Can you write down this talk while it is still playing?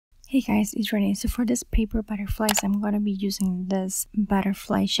Hey guys, it's Renee. So for this paper butterflies, I'm going to be using this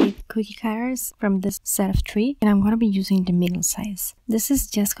butterfly shaped cookie cutters from this set of 3, and I'm going to be using the middle size. This is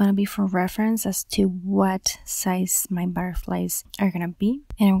just going to be for reference as to what size my butterflies are going to be.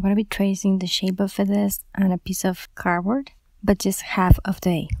 And I'm going to be tracing the shape of this on a piece of cardboard, but just half of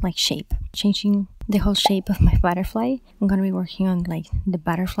the shape. Changing the whole shape of my butterfly. I'm gonna be working on the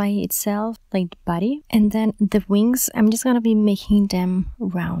butterfly itself, the body, and then the wings. I'm just gonna be making them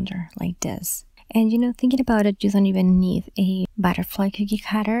rounder like this. And thinking about it, you don't even need a butterfly cookie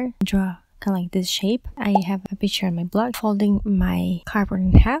cutter. Draw kind of like this shape. I have a picture on my blog folding my cardboard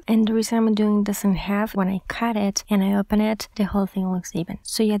in half, and the reason I'm doing this in half, when I cut it and I open it, the whole thing looks even.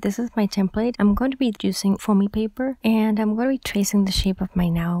 So yeah, this is my template. I'm going to be using foamy paper, and I'm going to be tracing the shape of my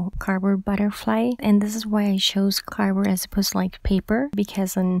now cardboard butterfly. And this is why I chose cardboard as opposed to paper,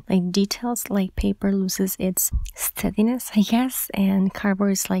 because on details, paper loses its steadiness, I guess, and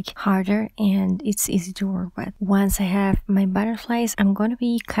cardboard is harder and it's easy to work with. Once I have my butterflies, I'm going to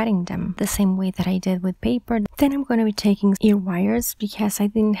be cutting them the same way that I did with paper. Then I'm going to be taking ear wires because I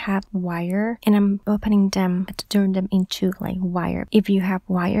didn't have wire, and I'm opening them to turn them into wire. If you have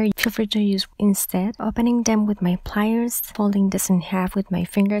wire, feel free to use instead. Opening them with my pliers, folding this in half with my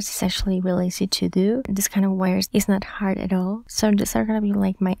fingers is actually really easy to do. This kind of wires is not hard at all. So these are going to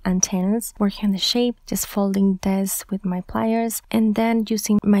be my antennas. Working on the shape, just folding this with my pliers, and then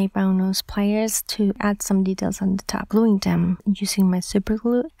using my round nose pliers to add some details on the top. Gluing them using my super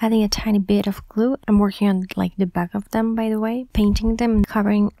glue, adding a tiny bit of glue. I'm working on the back of them, by the way, painting them,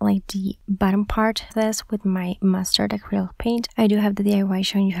 covering the bottom part of this with my mustard acrylic paint. I do have the DIY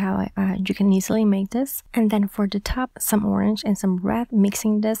showing you how you can easily make this. And then for the top, some orange and some red,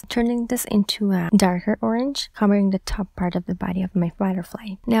 mixing this, turning this into a darker orange, covering the top part of the body of my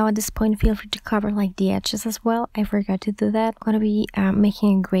butterfly. Now at this point, feel free to cover the edges as well. I forgot to do that. I'm going to be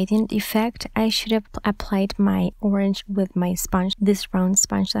making a gradient effect. I should have applied my orange with my sponge, this round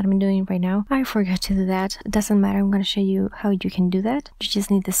sponge that I'm doing right now. I forgot to do that. Doesn't matter. I'm going to show you how you can do that. You just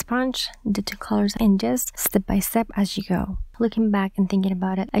need the sponge, the 2 colors, and just step by step as you go. Looking back and thinking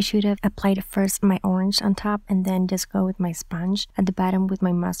about it, I should have applied first my orange on top and then just go with my sponge at the bottom with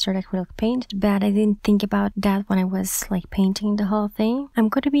my mustard acrylic paint, but I didn't think about that when I was painting the whole thing. I'm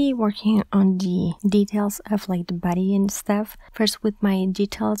going to be working on the details of the body and stuff. First with my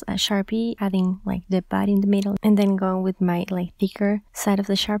details, a Sharpie, adding the body in the middle, and then going with my thicker side of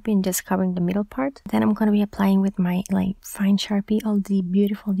the Sharpie and just covering the middle part. Then I'm going to be applying with my fine Sharpie all the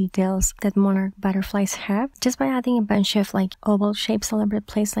beautiful details that monarch butterflies have, just by adding a bunch of oval shapes all over the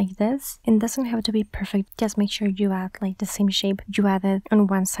place like this. It doesn't have to be perfect, just make sure you add the same shape you added on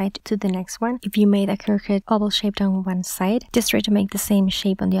one side to the next one. If you made a crooked oval shape on one side, just try to make the same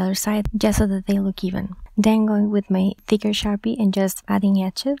shape on the other side, just so that they look even. Then going with my thicker Sharpie and just adding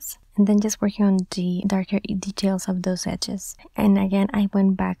edges, and then just working on the darker details of those edges. And again, I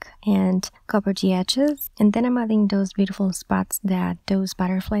went back and covered the edges, and then I'm adding those beautiful spots that those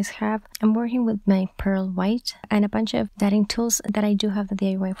butterflies have. I'm working with my pearl white and a bunch of dotting tools that I do have the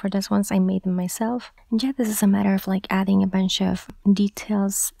DIY for this ones. I made them myself. And yeah, this is a matter of adding a bunch of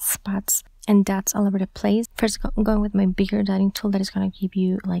details, spots, and dots all over the place. First, I'm going with my bigger dotting tool that is going to give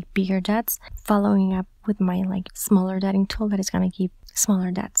you bigger dots, following up with my smaller dotting tool that is going to give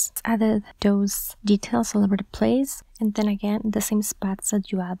smaller dots. Added those details all over the place, and then again the same spots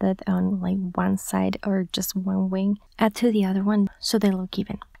that you added on one side or just one wing, add to the other one so they look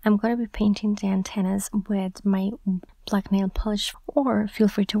even. I'm going to be painting the antennas with my black nail polish, or feel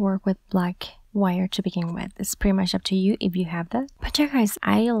free to work with black wire to begin with. It's pretty much up to you if you have that. But yeah guys,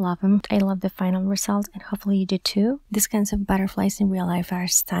 I love them. I love the final result, and hopefully you do too. These kinds of butterflies in real life are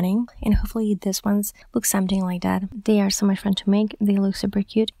stunning, and hopefully these ones look something like that. They are so much fun to make. They look super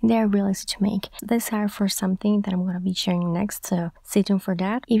cute. They are really easy to make. These are for something that I'm going to be sharing next, so stay tuned for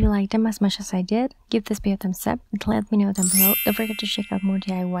that. If you like them as much as I did, give this video a thumbs up and let me know down below. Don't forget to check out more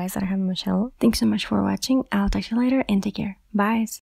DIYs that I have on my channel. Thanks so much for watching. I'll talk to you later, and take care. Bye!